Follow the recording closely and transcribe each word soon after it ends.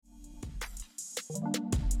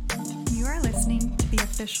You are listening to the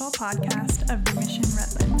official podcast of the Mission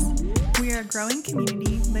Redlands. We are a growing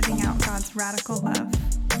community living out God's radical love.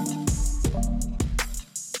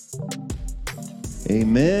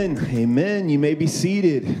 Amen. Amen. You may be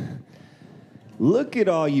seated. Look at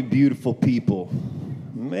all you beautiful people.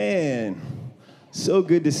 Man, so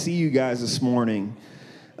good to see you guys this morning.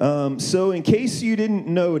 So in case you didn't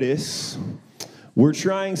notice, we're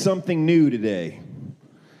trying something new today.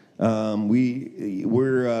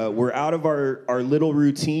 We're out of our little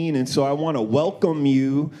routine, and so I want to welcome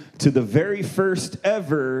you to the very first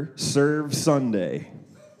ever Serve Sunday.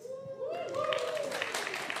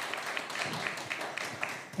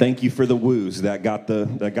 Thank you for the woos. That got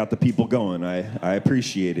the people going. I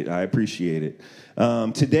appreciate it.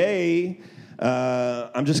 Today,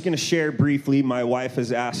 I'm just going to share briefly. My wife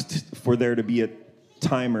has asked for there to be a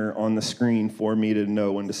timer on the screen for me to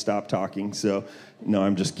know when to stop talking. So, no,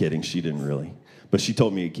 I'm just kidding. She didn't really, but she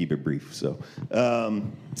told me to keep it brief. So,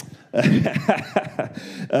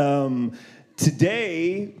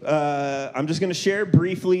 today, I'm just going to share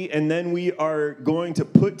briefly, and then we are going to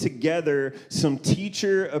put together some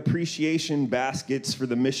teacher appreciation baskets for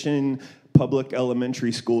the Mission Public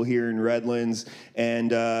Elementary School here in Redlands, and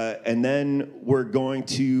then we're going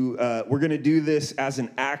to do this as an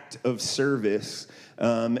act of service,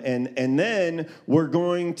 and then we're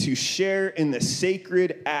going to share in the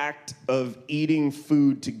sacred act of eating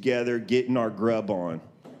food together, getting our grub on.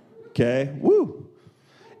 Okay, woo.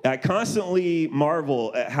 I constantly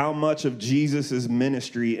marvel at how much of Jesus'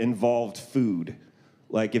 ministry involved food.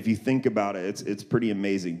 Like, if you think about it, it's pretty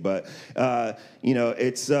amazing. But,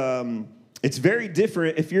 it's very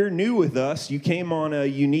different. If you're new with us, you came on a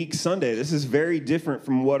unique Sunday. This is very different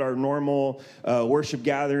from what our normal worship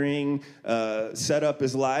gathering setup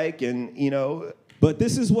is like. But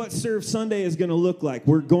this is what Serve Sunday is going to look like.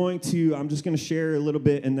 I'm just going to share a little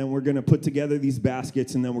bit, and then we're going to put together these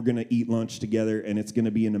baskets, and then we're going to eat lunch together, and it's going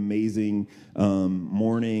to be an amazing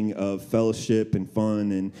morning of fellowship and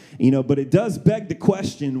fun. But it does beg the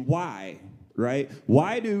question, why, right?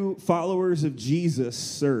 Why do followers of Jesus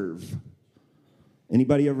serve?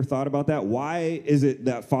 Anybody ever thought about that? Why is it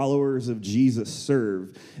that followers of Jesus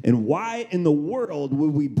serve? And why in the world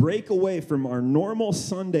would we break away from our normal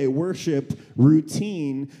Sunday worship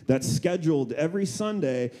routine that's scheduled every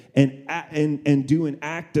Sunday and do an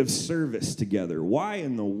act of service together? Why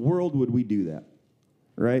in the world would we do that?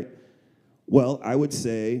 Right? Well, I would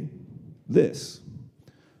say this.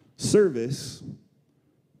 Service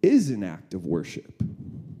is an act of worship.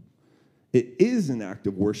 It is an act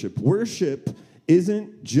of worship. Worship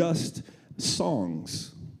isn't just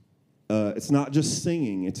songs. It's not just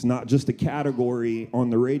singing. It's not just a category on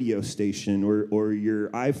the radio station or your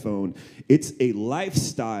iPhone. It's a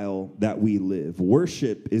lifestyle that we live.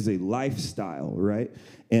 Worship is a lifestyle, right?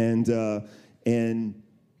 And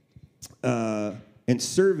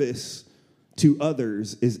service to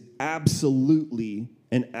others is absolutely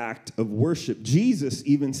an act of worship. Jesus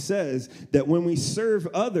even says that when we serve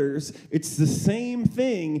others, it's the same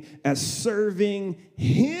thing as serving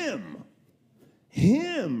Him.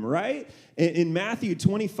 Him, right? In Matthew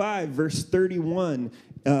 25, verse 31,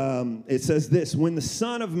 it says this: when the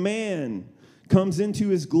Son of Man comes into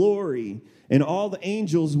His glory and all the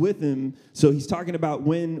angels with Him. So he's talking about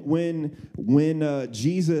when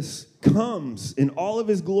Jesus comes in all of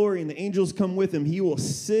His glory and the angels come with Him, He will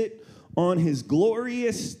sit on His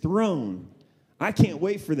glorious throne. I can't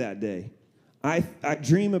wait for that day. I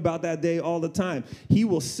dream about that day all the time. He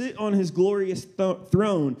will sit on His glorious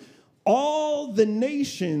throne. All the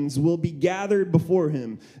nations will be gathered before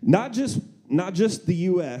Him. Not just the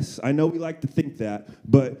U.S. I know we like to think that,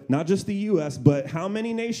 but not just the U.S., but how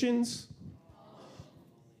many nations?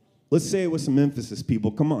 Let's say it with some emphasis,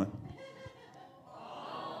 people. Come on.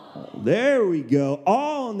 There we go.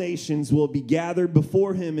 All nations will be gathered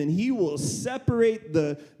before Him, and He will separate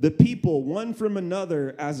the people one from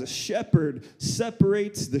another as a shepherd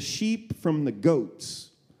separates the sheep from the goats.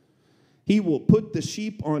 He will put the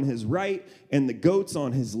sheep on His right and the goats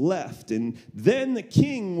on His left. And then the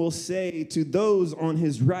King will say to those on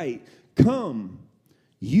His right, "Come,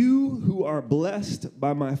 you who are blessed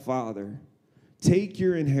by my Father, take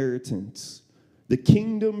your inheritance, the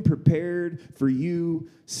kingdom prepared for you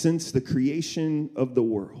since the creation of the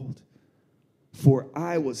world. For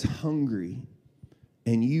I was hungry,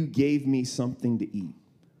 and you gave me something to eat.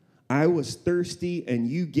 I was thirsty, and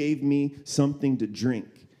you gave me something to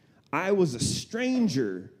drink. I was a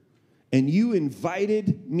stranger, and you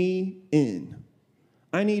invited me in.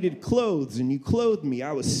 I needed clothes, and you clothed me.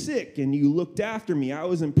 I was sick, and you looked after me. I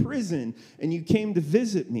was in prison, and you came to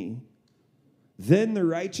visit me." Then the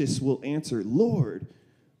righteous will answer, Lord,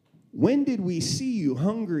 when did we see you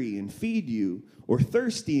hungry and feed you, or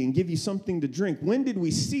thirsty and give you something to drink? When did we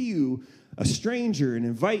see you a stranger and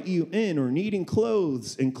invite you in, or needing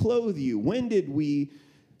clothes and clothe you? When did we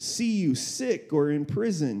see you sick or in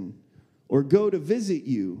prison, or go to visit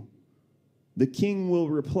you? The king will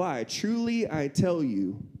reply, truly I tell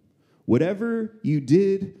you, whatever you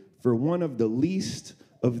did for one of the least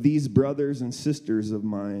of these brothers and sisters of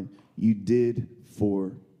mine, you did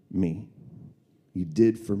for me. You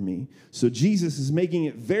did for me. So Jesus is making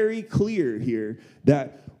it very clear here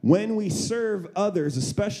that when we serve others,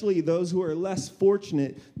 especially those who are less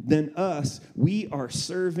fortunate than us, we are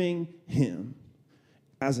serving him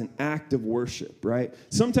as an act of worship, right?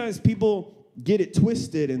 Sometimes people get it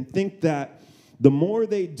twisted and think that the more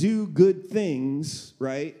they do good things,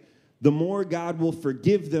 right, the more God will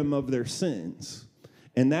forgive them of their sins.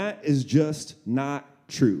 And that is just not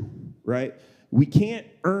true, right? We can't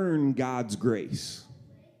earn God's grace.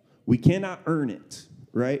 We cannot earn it,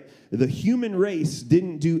 right? The human race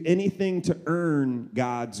didn't do anything to earn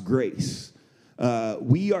God's grace.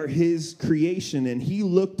 We are his creation, and he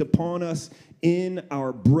looked upon us in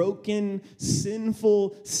our broken,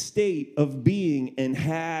 sinful state of being and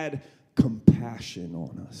had compassion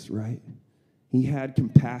on us, right? He had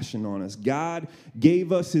compassion on us. God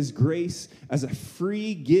gave us his grace as a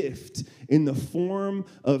free gift in the form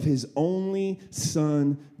of his only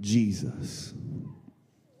son, Jesus.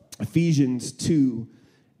 Ephesians 2,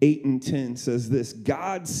 8 and 10 says this,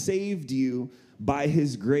 God saved you by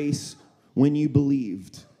his grace when you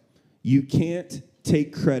believed. You can't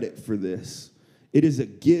take credit for this. It is a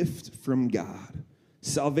gift from God.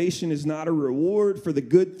 Salvation is not a reward for the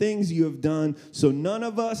good things you have done, so none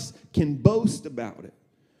of us can boast about it.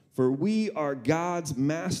 For we are God's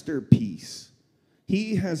masterpiece.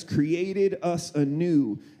 He has created us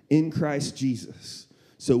anew in Christ Jesus,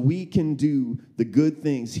 so we can do the good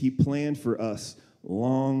things he planned for us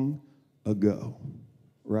long ago,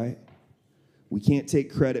 right? We can't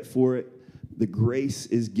take credit for it. The grace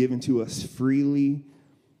is given to us freely,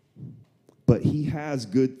 but he has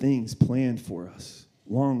good things planned for us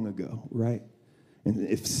long ago, right? And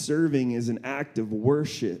if serving is an act of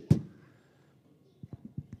worship,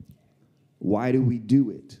 why do we do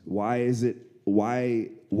it? Why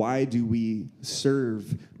do we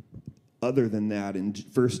serve other than that? And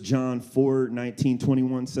 1 John 4, 19,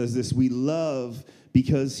 21 says this, we love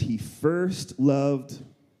because he first loved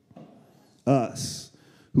us.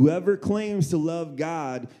 Whoever claims to love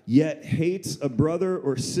God yet hates a brother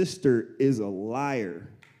or sister is a liar.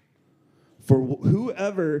 For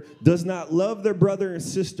whoever does not love their brother and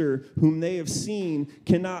sister whom they have seen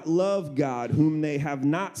cannot love God whom they have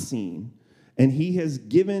not seen. And he has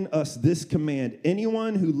given us this command.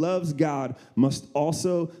 Anyone who loves God must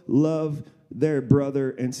also love their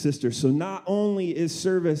brother and sister. So not only is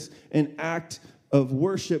service an act of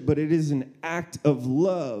worship, but it is an act of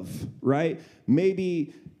love, right?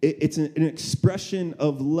 Maybe it's an expression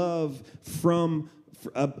of love from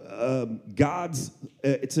God's,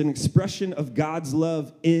 it's an expression of God's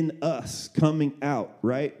love in us coming out,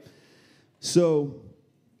 right? So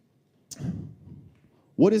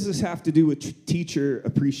what does this have to do with teacher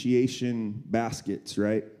appreciation baskets,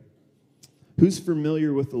 right? Who's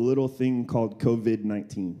familiar with a little thing called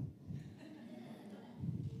COVID-19?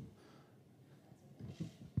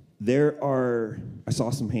 I saw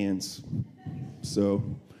some hands. So,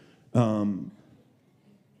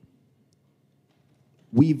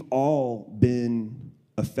 we've all been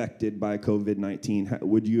affected by COVID-19.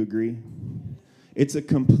 Would you agree? It's a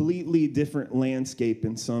completely different landscape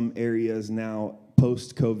in some areas now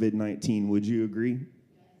post-COVID-19. Would you agree?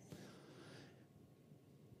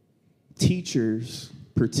 Teachers,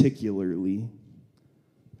 particularly,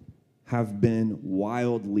 have been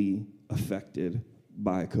wildly affected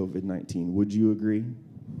by COVID-19. Would you agree?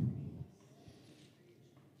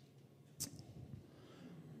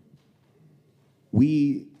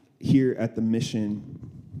 We here at the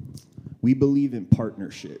Mission, we believe in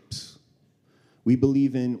partnerships.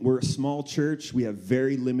 We're a small church. We have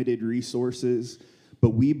very limited resources, but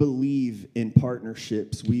we believe in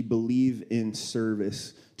partnerships. We believe in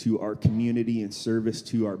service to our community and service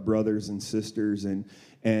to our brothers and sisters.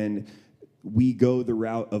 And we go the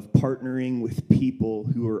route of partnering with people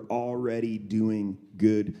who are already doing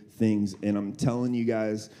good things. And I'm telling you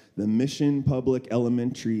guys, the Mission Public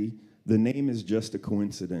Elementary, the name is just a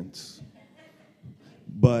coincidence,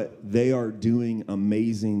 but they are doing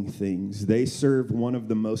amazing things. They serve one of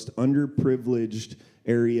the most underprivileged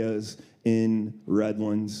areas in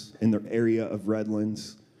Redlands, in the area of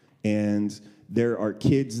Redlands, and there are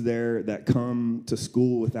kids there that come to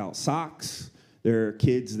school without socks. There are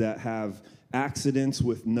kids that have accidents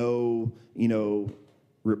with no,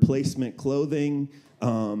 replacement clothing,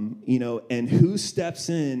 and who steps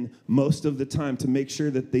in most of the time to make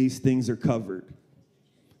sure that these things are covered?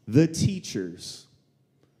 The teachers.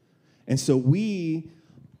 And so we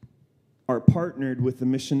are partnered with the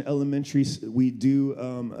Mission Elementary. We do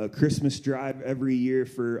a Christmas drive every year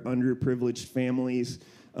for underprivileged families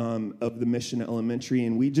of the Mission Elementary,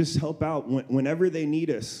 and we just help out whenever they need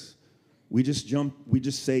us. We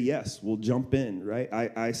just say yes, we'll jump in, right?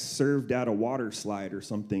 I served at a water slide or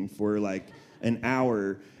something for like an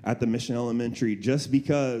hour at the Mission Elementary just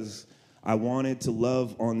because I wanted to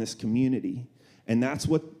love on this community. And that's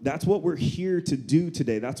what we're here to do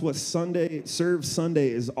today. That's what Serve Sunday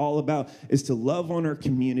is all about, is to love on our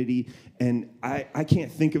community. And I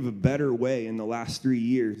can't think of a better way in the last 3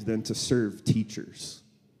 years than to serve teachers.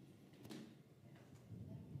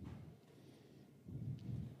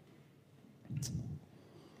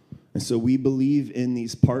 And so we believe in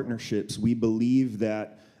these partnerships. We believe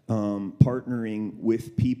that partnering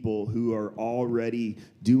with people who are already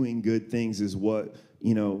doing good things is what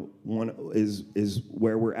is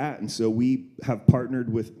where we're at. And so we have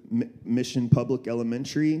partnered with Mission Public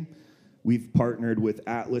Elementary. We've partnered with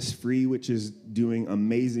Atlas Free, which is doing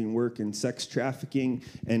amazing work in sex trafficking.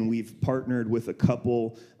 And we've partnered with a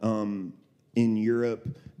couple in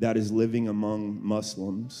Europe that is living among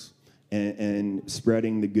Muslims and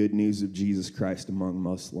spreading the good news of Jesus Christ among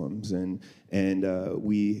Muslims. And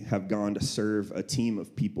we have gone to serve a team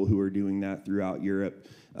of people who are doing that throughout Europe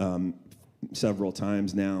several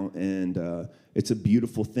times now, and it's a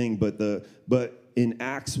beautiful thing. But in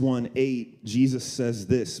Acts 1:8, Jesus says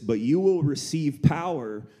this: "But you will receive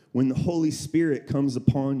power when the Holy Spirit comes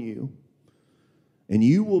upon you, and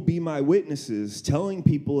you will be my witnesses, telling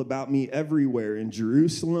people about me everywhere in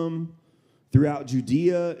Jerusalem, throughout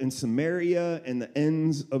Judea and Samaria, and the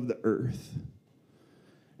ends of the earth."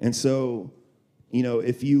 And so,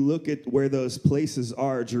 if you look at where those places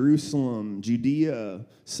are, Jerusalem, Judea,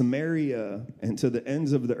 Samaria, and to the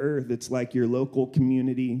ends of the earth, it's like your local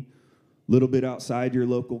community, a little bit outside your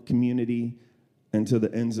local community, and to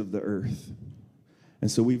the ends of the earth.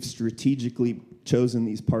 And so we've strategically chosen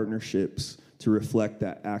these partnerships to reflect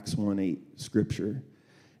that Acts 1:8 scripture.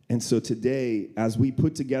 And so today, as we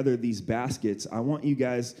put together these baskets, I want you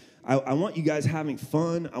guys having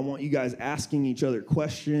fun. I want you guys asking each other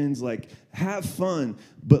questions. Like, have fun,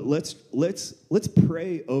 but let's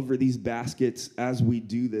pray over these baskets as we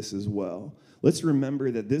do this as well. Let's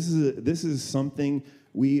remember that this is something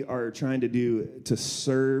we are trying to do to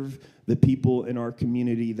serve the people in our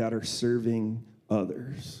community that are serving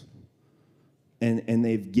others. And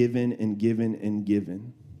they've given and given and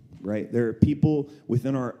given. Right? There are people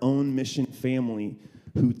within our own mission family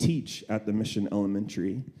who teach at the Mission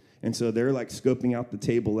Elementary. And so they're like scoping out the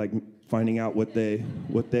table, like finding out what they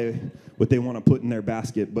want to put in their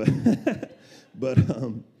basket. But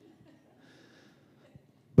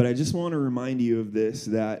I just want to remind you of this,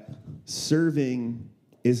 that serving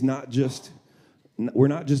is we're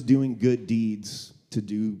not just doing good deeds to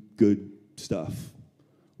do good stuff.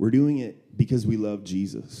 We're doing it because we love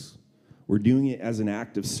Jesus. We're doing it as an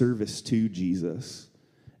act of service to Jesus,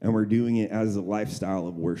 and we're doing it as a lifestyle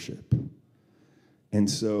of worship. And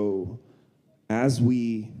so as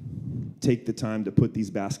we take the time to put these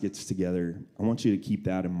baskets together, I want you to keep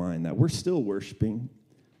that in mind, that we're still worshiping,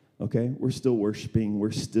 okay? We're still worshiping.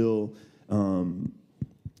 We're still,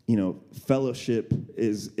 fellowship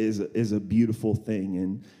is a beautiful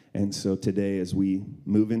thing. And so today, as we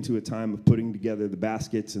move into a time of putting together the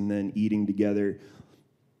baskets and then eating together,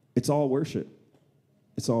 it's all worship.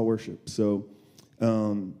 It's all worship. So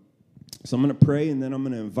I'm going to pray, and then I'm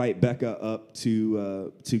going to invite Becca up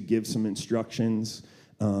to give some instructions.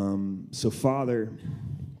 So, Father,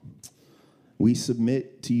 we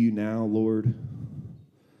submit to you now, Lord.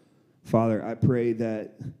 Father, I pray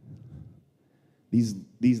that these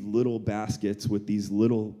little baskets with these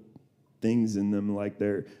little things in them, like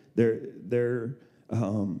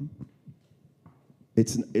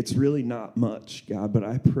it's really not much, God, but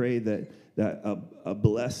I pray that a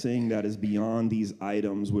blessing that is beyond these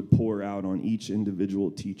items would pour out on each individual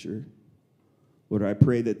teacher. Lord, I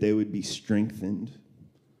pray that they would be strengthened.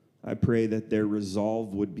 I pray that their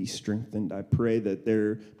resolve would be strengthened. I pray that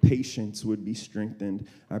their patience would be strengthened.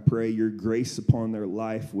 I pray your grace upon their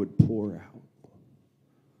life would pour out.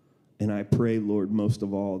 And I pray, Lord, most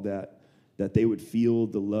of all, that they would feel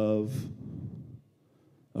the love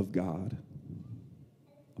of God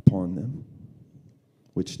upon them,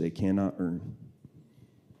 which they cannot earn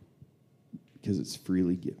because it's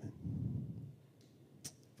freely given.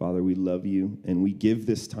 Father, we love you, and we give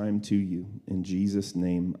this time to you. In Jesus'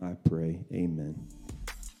 name I pray, amen.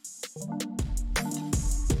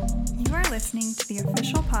 You are listening to the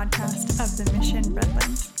official podcast of The Mission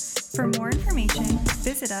Redlands. For more information,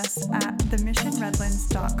 visit us at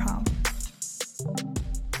themissionredlands.com.